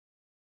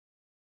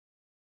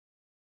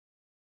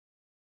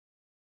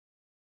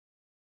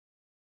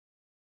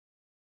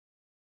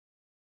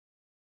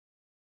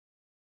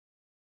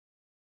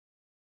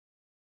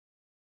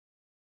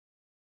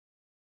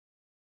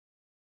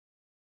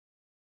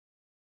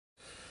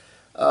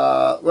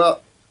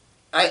Well,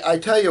 I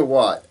tell you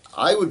what,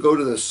 I would go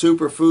to the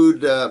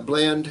superfood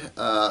blend,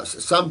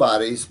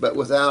 somebody's, but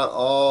without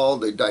all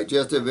the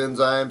digestive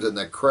enzymes and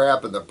the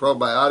crap and the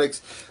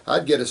probiotics.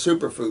 I'd get a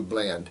superfood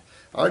blend.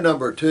 Our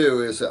number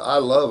two is, I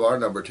love our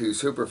number two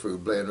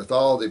superfood blend with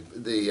all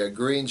the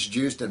greens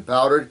juiced and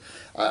powdered.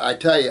 I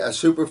tell you, a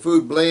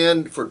superfood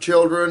blend for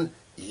children,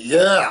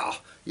 yeah,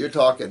 you're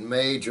talking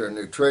major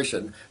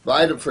nutrition.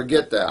 But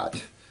forget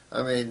that.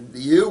 I mean,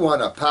 you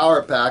want a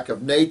power pack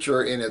of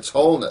nature in its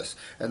wholeness,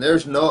 and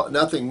there's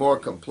nothing more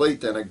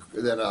complete than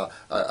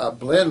a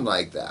blend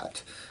like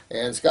that.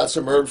 And it's got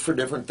some herbs for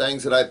different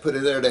things that I put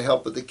in there to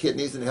help with the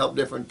kidneys and help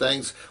different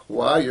things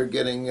while you're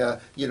getting,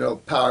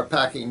 power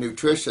packing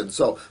nutrition.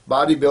 So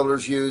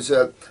bodybuilders use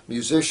it,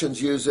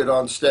 musicians use it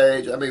on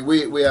stage. I mean,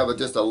 we have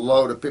just a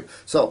load of people.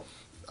 So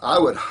I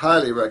would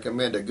highly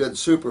recommend a good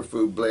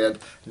superfood blend,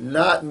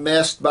 not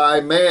messed by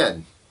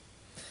man,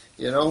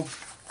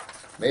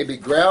 maybe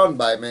ground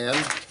by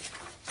man,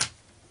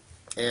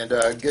 and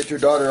get your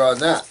daughter on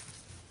that.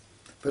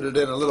 Put it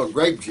in a little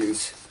grape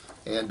juice,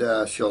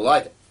 and she'll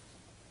like it.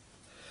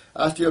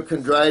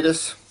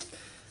 Osteochondritis,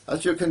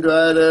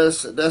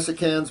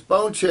 desiccants,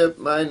 bone chip.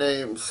 My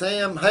name's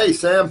Sam. Hey,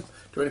 Sam.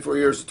 24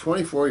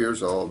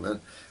 years old,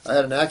 man. I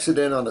had an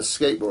accident on a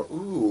skateboard.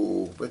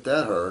 Ooh, but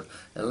that hurt.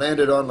 And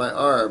landed on my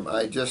arm.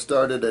 I just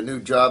started a new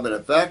job in a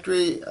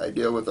factory. I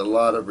deal with a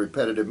lot of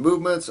repetitive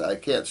movements. I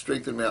can't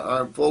strengthen my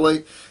arm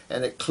fully,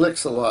 and it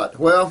clicks a lot.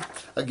 Well,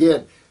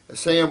 again,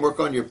 Sam,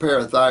 work on your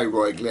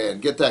parathyroid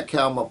gland. Get that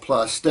Calma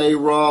Plus. Stay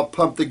raw.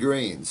 Pump the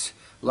greens.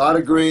 A lot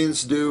of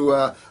greens do.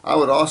 I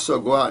would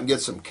also go out and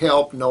get some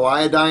kelp, no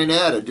iodine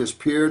added, just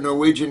pure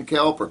Norwegian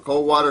kelp or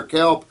cold water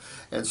kelp,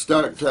 and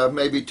start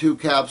maybe 2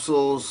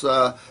 capsules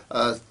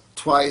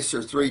twice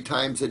or 3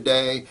 times a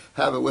day.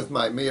 Have it with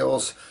my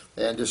meals,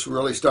 and just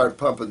really start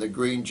pumping the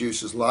green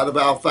juices. A lot of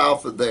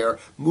alfalfa there.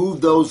 Move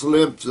those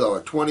lymphs though.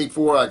 At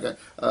 24, I can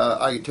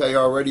tell you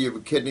already, you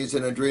have kidneys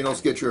and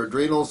adrenals. Get your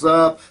adrenals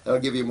up. That'll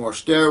give you more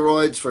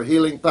steroids for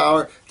healing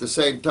power. At the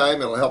same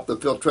time, it'll help the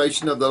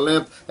filtration of the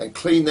lymph and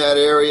clean that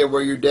area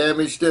where you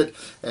damaged it,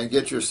 and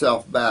get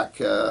yourself back.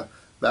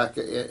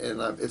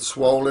 It's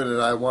swollen, and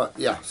I want,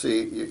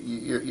 see,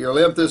 your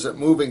lymph isn't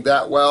moving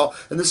that well,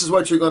 and this is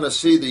what you're going to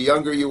see. The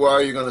younger you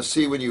are, you're going to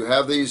see when you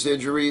have these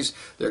injuries,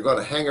 they're going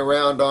to hang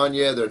around on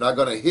you, they're not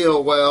going to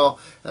heal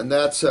well, and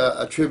that's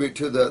a tribute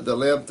to the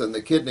lymph and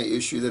the kidney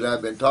issue that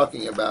I've been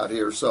talking about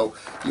here. So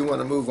you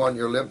want to move on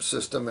your lymph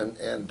system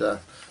and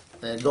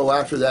go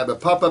after that. But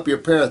pop up your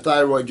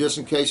parathyroid just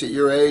in case at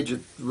your age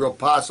it's real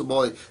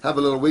possible you have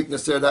a little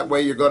weakness there. That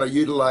way you're going to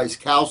utilize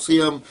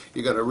calcium.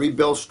 You're going to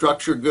rebuild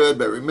structure good.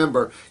 But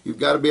remember, you've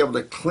got to be able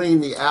to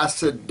clean the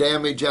acid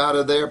damage out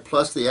of there,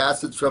 plus the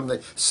acids from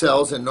the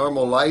cells in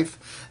normal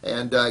life,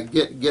 and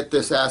get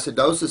this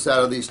acidosis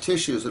out of these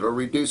tissues. It'll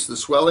reduce the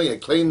swelling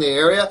and clean the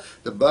area.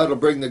 The blood will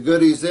bring the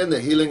goodies in.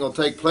 The healing will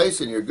take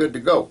place, and you're good to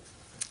go.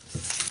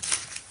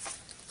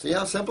 See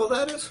how simple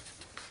that is?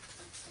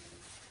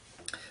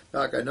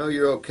 Doc, I know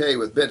you're okay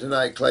with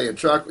bentonite, clay, and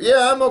chocolate.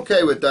 Yeah, I'm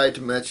okay with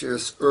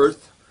diatomaceous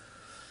earth.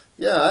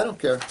 Yeah, I don't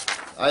care.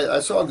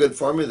 I saw a good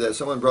formula that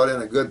someone brought in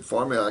a good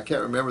formula. I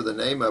can't remember the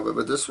name of it,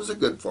 but this was a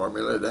good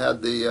formula. It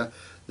had the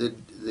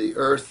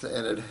earth,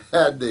 and it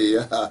had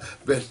the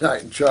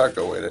bentonite and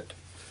charcoal in it.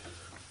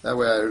 That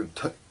way I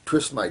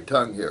twist my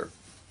tongue here.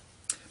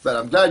 But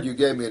I'm glad you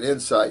gave me an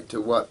insight to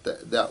what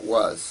that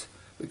was,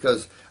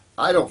 because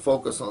I don't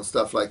focus on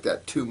stuff like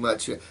that too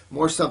much.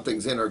 More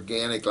something's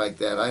inorganic like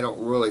that, I don't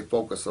really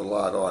focus a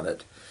lot on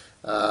it.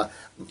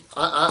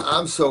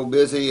 I'm so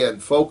busy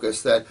and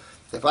focused that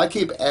if I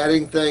keep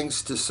adding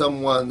things to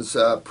someone's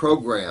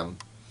program,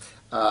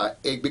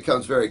 it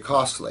becomes very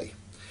costly.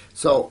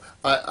 So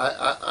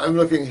I'm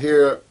looking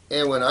here,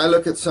 and when I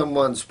look at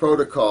someone's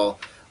protocol,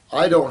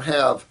 I don't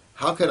have,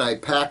 how can I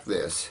pack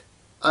this?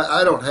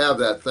 I don't have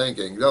that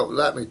thinking. Don't,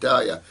 let me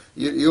tell you,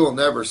 you will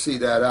never see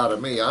that out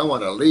of me. I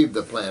want to leave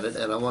the planet,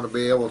 and I want to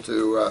be able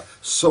to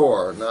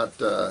soar, not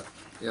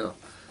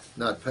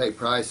not pay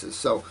prices.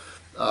 So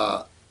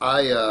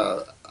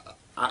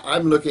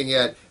I'm looking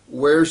at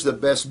where's the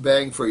best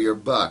bang for your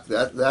buck.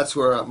 That's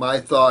where my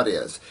thought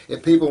is.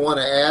 If people want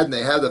to add and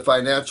they have the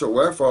financial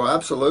wherewithal,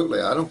 absolutely,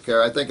 I don't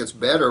care. I think it's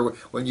better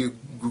when you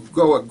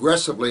go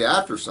aggressively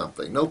after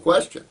something, no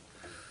question.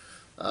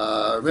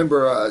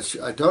 Remember,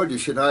 I told you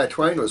Shania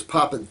Twain was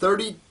popping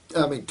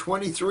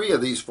 23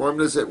 of these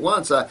formulas at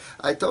once. I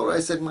told her, I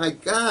said, my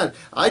God,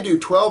 I do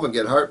 12 and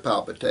get heart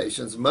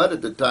palpitations. Mud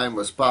at the time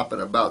was popping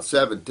about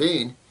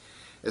 17.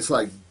 It's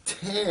like,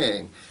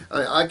 dang,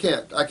 I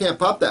can't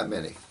pop that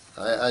many.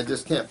 I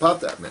just can't pop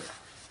that many.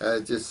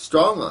 It's just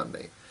strong on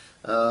me.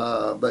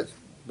 But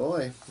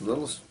boy,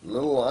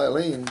 little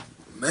Eileen,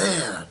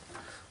 man,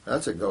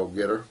 that's a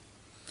go-getter.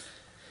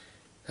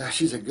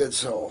 She's a good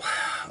soul.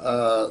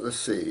 Let's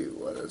see,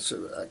 what is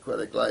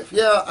aquatic life?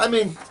 Yeah, I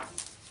mean,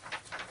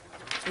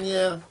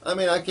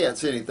 I can't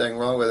see anything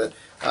wrong with it.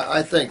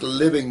 I think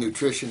living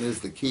nutrition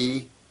is the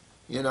key,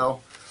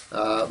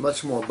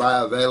 much more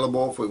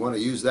bioavailable, if we want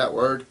to use that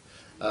word.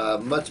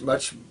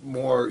 much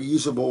more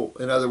usable,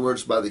 in other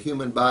words, by the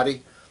human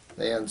body.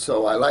 And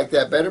so I like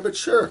that better. But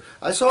sure,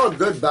 I saw a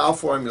good bowel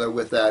formula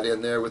with that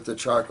in there with the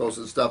charcoals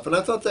and stuff, and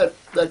I thought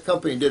that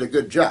company did a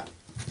good job.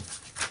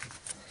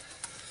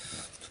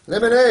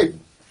 Lemonade.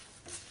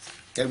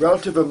 A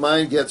relative of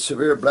mine gets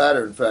severe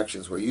bladder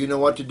infections. Well, you know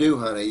what to do,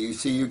 honey. You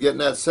see you getting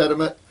that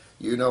sediment,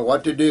 you know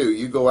what to do.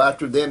 You go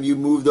after them, you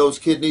move those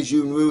kidneys,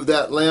 you move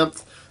that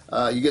lymph,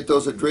 you get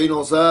those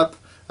adrenals up.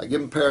 I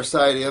give them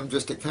parasitium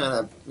just to kind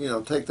of,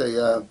 take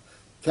the,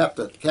 cap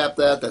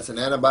that. That's an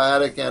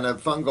antibiotic,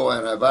 antifungal,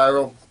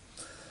 antiviral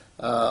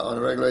on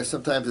a regular basis.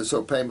 Sometimes it's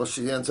so painful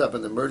she ends up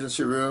in the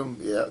emergency room.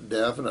 Yeah,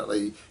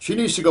 definitely. She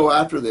needs to go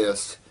after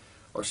this,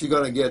 or she's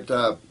going to get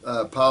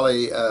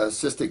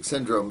polycystic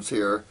syndromes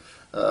here.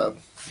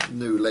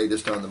 New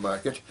latest on the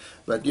market,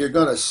 but you're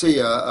going to see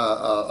a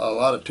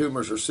lot of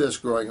tumors or cysts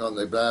growing on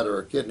the bladder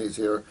or kidneys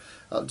here.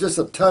 Just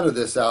a ton of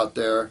this out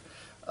there.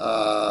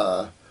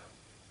 I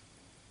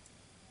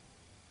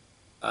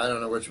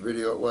don't know which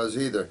video it was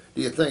either.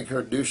 Do you think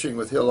her douching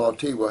with Hill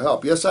tea will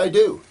help? Yes, I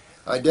do.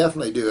 I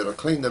definitely do. It'll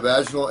clean the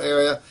vaginal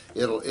area.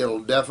 It'll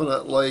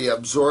definitely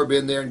absorb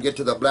in there and get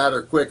to the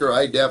bladder quicker.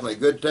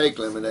 Good take,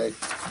 Lemonade.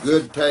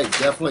 Good take.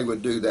 Definitely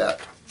would do that.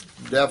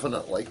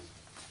 Definitely.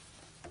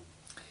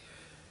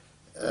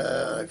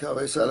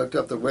 So I looked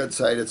up the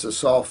website. It's a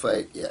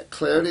sulfate. Yeah,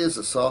 Clarity is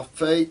a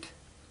sulfate.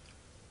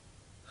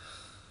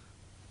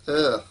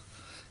 Ugh.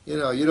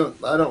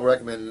 I don't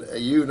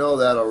recommend, you know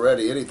that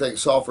already, anything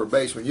sulfur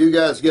based. When you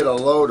guys get a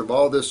load of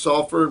all this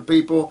sulfur in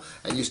people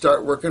and you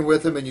start working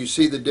with them and you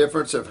see the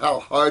difference of how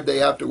hard they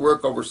have to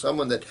work over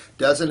someone that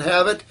doesn't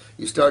have it,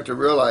 you start to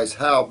realize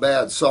how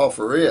bad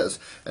sulfur is.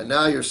 And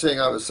now you're seeing,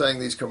 I was saying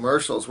these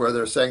commercials where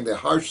they're saying the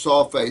harsh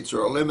sulfates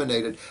are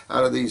eliminated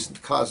out of these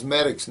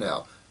cosmetics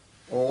now.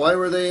 Well, why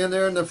were they in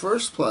there in the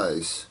first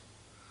place?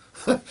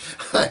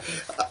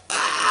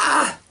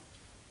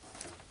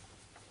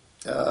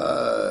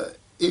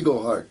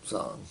 Eagle Heart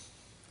song.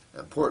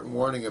 Important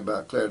warning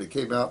about Clarity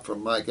came out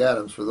from Mike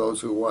Adams for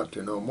those who want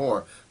to know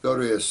more. Go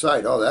to his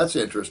site. Oh, that's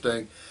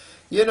interesting.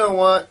 You know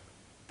what?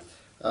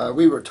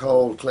 We were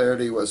told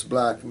Clarity was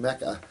Black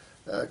Mecca,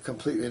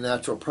 completely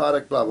natural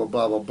product, blah, blah,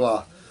 blah, blah,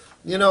 blah.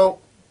 You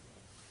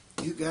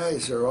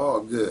guys are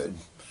all good.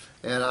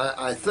 And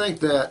I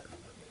think that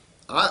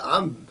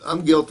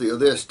I'm guilty of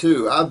this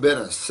too. I've been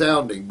a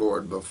sounding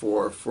board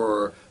before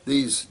for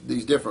these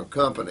different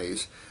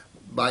companies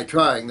by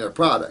trying their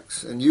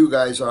products, and you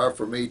guys are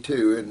for me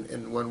too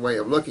in one way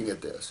of looking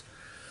at this.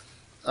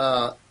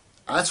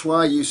 That's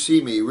why you see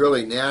me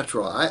really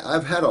natural.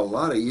 I've had a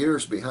lot of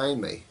years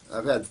behind me.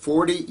 I've had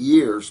 40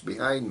 years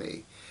behind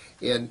me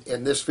in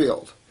this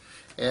field.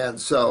 And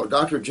so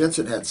Dr.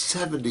 Jensen had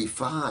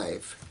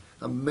 75.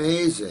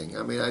 Amazing.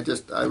 I mean,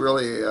 I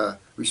really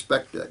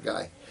respect that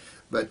guy.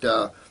 But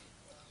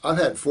I've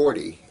had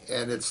 40,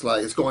 and it's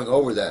going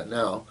over that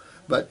now.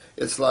 But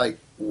it's like,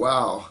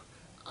 wow.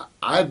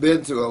 I've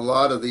been through a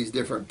lot of these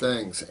different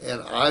things,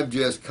 and I've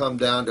just come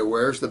down to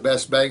where's the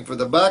best bang for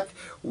the buck?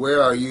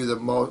 Where are you the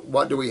most?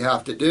 What do we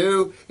have to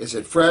do? Is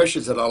it fresh?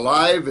 Is it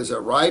alive? Is it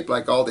ripe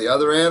like all the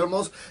other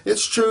animals?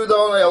 It's true,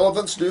 though,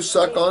 elephants do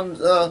suck on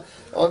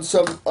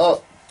some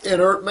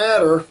inert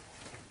matter,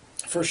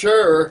 for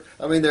sure.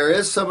 I mean, there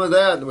is some of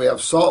that, and we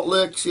have salt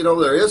licks.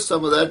 There is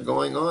some of that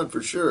going on,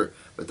 for sure.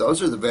 But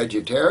those are the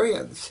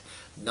vegetarians,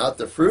 not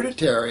the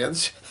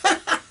fruitarians.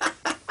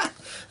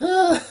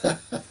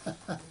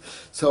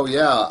 So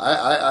yeah,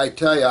 I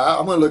tell you,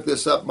 I'm going to look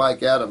this up,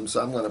 Mike Adams.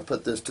 I'm going to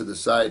put this to the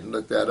side and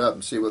look that up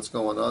and see what's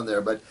going on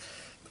there. But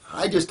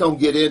I just don't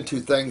get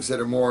into things that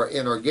are more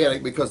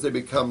inorganic because they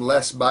become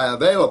less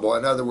bioavailable.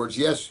 In other words,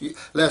 yes,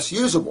 less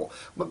usable.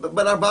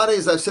 But our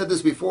bodies, I've said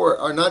this before,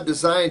 are not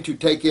designed to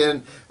take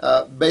in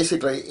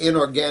basically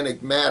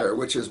inorganic matter,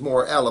 which is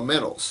more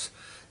elementals.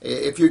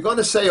 If you're going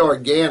to say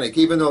organic,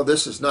 even though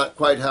this is not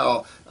quite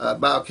how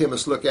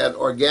biochemists look at it,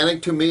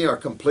 organic to me are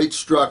complete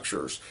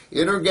structures.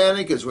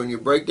 Inorganic is when you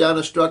break down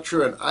a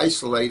structure and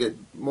isolate it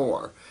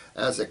more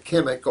as a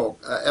chemical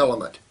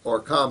element or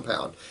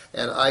compound.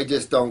 And I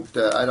just don't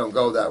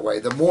go that way.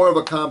 The more of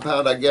a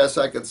compound, I guess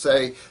I could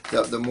say,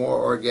 the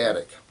more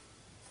organic.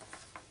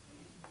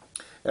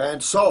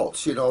 And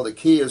salts, the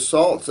key is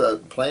salts.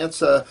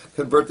 Plants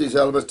convert these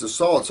elements to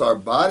salts. Our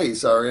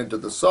bodies are into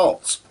the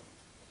salts.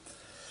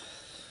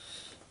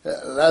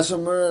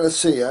 Lazimer, let's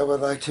see, I would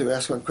like to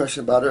ask one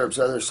question about herbs.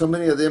 Are there so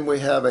many of them we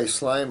have a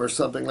slime or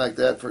something like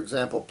that? For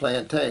example,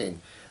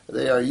 plantain.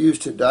 They are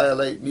used to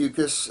dilate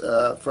mucus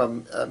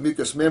from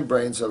mucous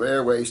membranes of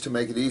airways to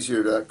make it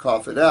easier to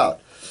cough it out.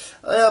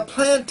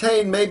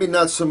 Plantain, maybe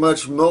not so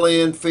much.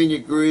 Mullein,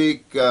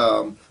 fenugreek,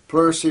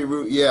 pleurisy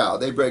root, yeah,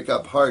 they break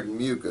up hardened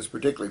mucus,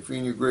 particularly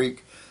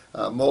fenugreek,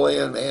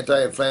 mullein,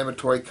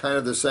 anti-inflammatory, kind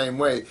of the same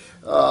way.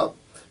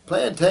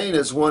 Plantain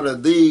is one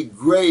of the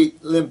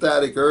great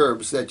lymphatic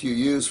herbs that you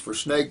use for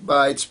snake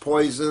bites,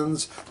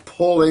 poisons,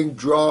 pulling,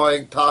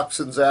 drawing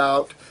toxins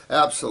out.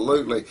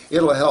 Absolutely.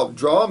 It'll help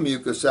draw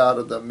mucus out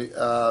of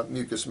the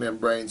mucous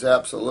membranes.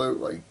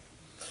 Absolutely.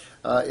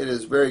 It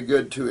is very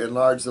good to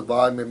enlarge the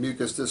volume of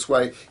mucus this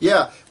way.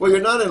 Yeah, well,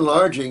 you're not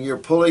enlarging, you're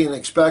pulling and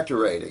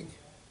expectorating.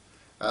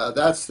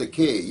 That's the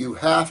key. You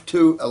have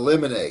to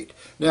eliminate.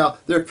 Now,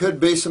 there could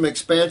be some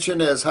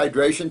expansion as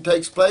hydration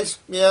takes place.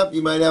 Yeah,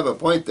 you might have a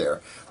point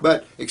there.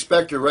 But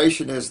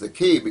expectoration is the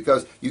key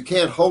because you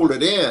can't hold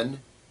it in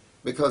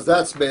because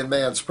that's been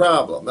man's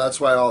problem. That's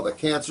why all the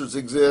cancers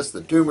exist,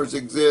 the tumors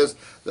exist,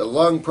 the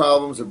lung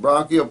problems, the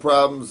bronchial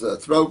problems, the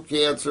throat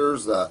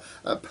cancers, the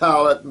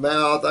palate,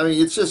 mouth. I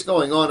mean, it's just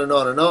going on and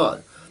on and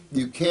on.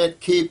 You can't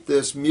keep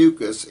this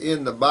mucus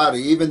in the body,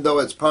 even though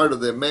it's part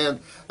of the man's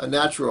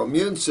natural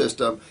immune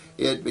system.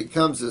 It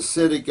becomes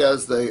acidic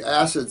as the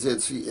acids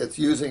it's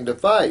using to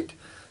fight.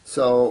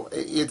 So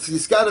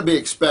it's got to be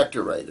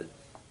expectorated.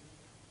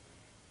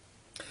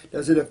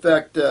 Does it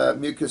affect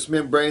mucous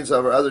membranes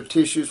over other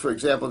tissues, for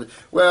example?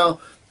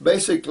 Well,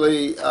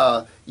 basically,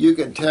 you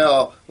can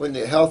tell when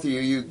the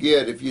healthier you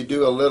get if you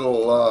do a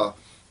little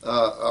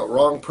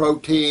wrong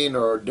protein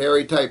or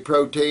dairy-type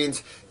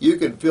proteins. You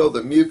can feel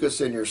the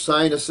mucus in your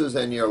sinuses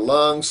and your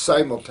lungs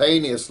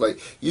simultaneously.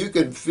 You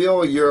can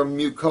feel your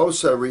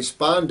mucosa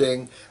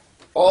responding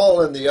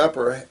all in the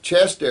upper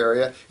chest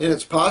area, and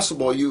it's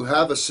possible you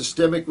have a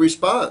systemic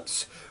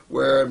response,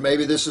 where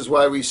maybe this is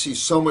why we see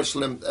so much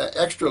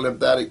extra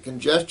lymphatic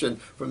congestion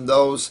from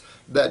those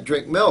that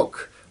drink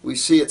milk. We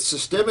see it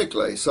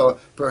systemically, so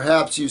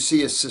perhaps you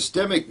see a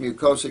systemic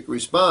mucosic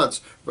response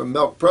from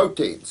milk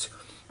proteins.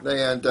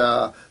 And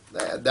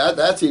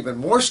that's even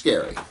more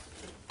scary.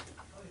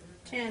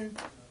 10.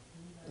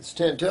 It's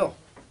 10 till.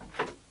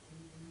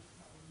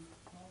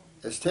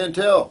 It's 10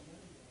 till.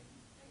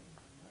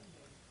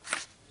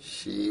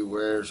 She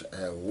wears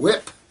a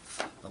whip.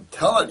 I'm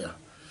telling you.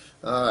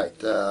 All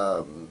right,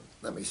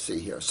 let me see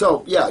here.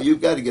 So, yeah,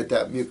 you've got to get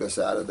that mucus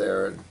out of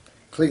there and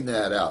clean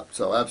that out.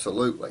 So,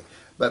 absolutely.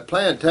 But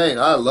plantain,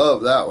 I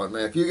love that one,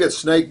 man. If you get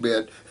snake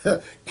bit,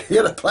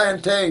 get a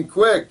plantain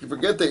quick.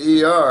 Forget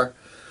the ER.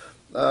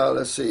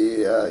 Let's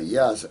see.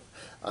 Yes,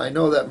 I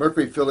know that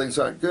mercury fillings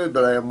aren't good,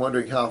 but I am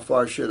wondering how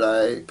far should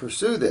I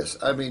pursue this?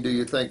 I mean, do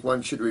you think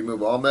one should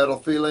remove all metal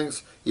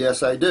fillings?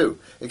 Yes, I do,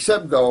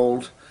 except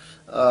gold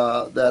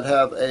that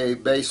have a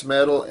base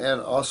metal,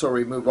 and also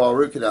remove all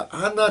root canal.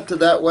 I'm not to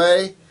that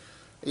way.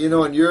 You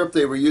know, in Europe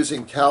they were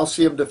using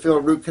calcium to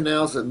fill root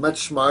canals, and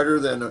much smarter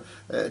than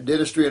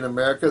dentistry in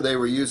America. They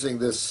were using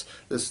this.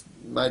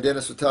 My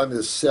dentist was telling me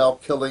this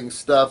cell-killing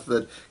stuff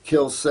that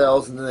kills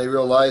cells, and then they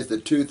realized the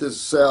tooth is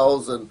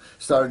cells and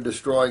started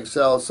destroying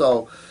cells.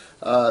 So,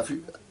 I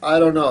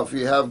don't know if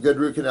you have good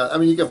root canal. I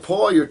mean, you can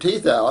pull your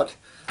teeth out,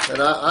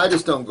 and I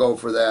just don't go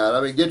for that.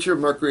 I mean, get your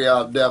mercury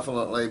out,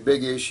 definitely,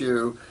 big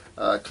issue.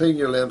 Clean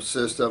your lymph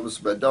systems,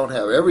 but don't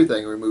have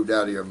everything removed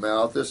out of your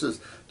mouth. This is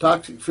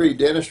toxic-free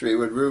dentistry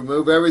would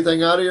remove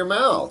everything out of your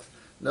mouth.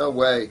 No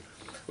way.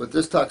 Would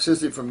this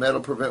toxicity from metal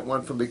prevent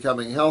one from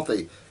becoming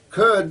healthy?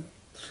 Could,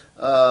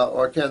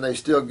 or can they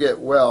still get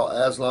well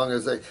as long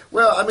as they...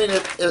 Well, I mean,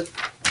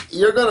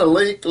 you're going to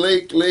leak,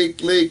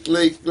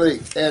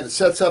 and it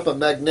sets up a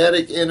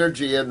magnetic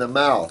energy in the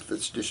mouth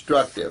that's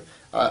destructive.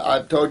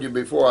 I've told you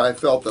before, I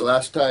felt the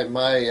last time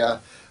my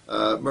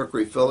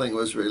mercury filling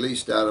was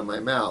released out of my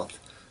mouth.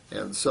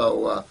 And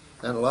so,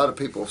 and a lot of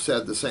people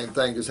said the same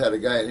thing. Just had a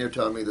guy in here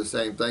telling me the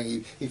same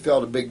thing. He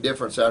felt a big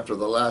difference after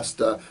the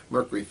last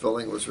mercury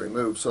filling was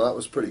removed. So that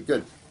was pretty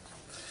good.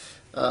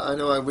 I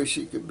know I wish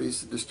he could be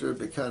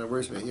disturbed. It kind of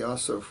worries me. He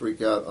also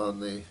freaked out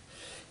on the...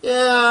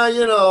 Yeah,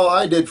 you know,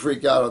 I did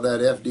freak out on that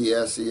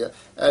FDS.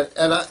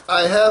 And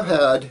I have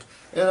had,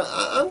 and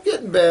I'm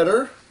getting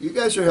better. You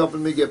guys are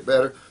helping me get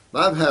better.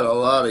 I've had a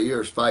lot of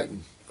years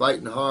fighting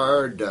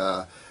hard,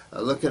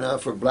 looking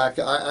out for black.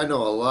 I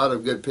know a lot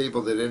of good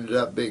people that ended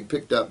up being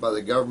picked up by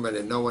the government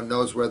and no one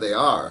knows where they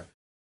are.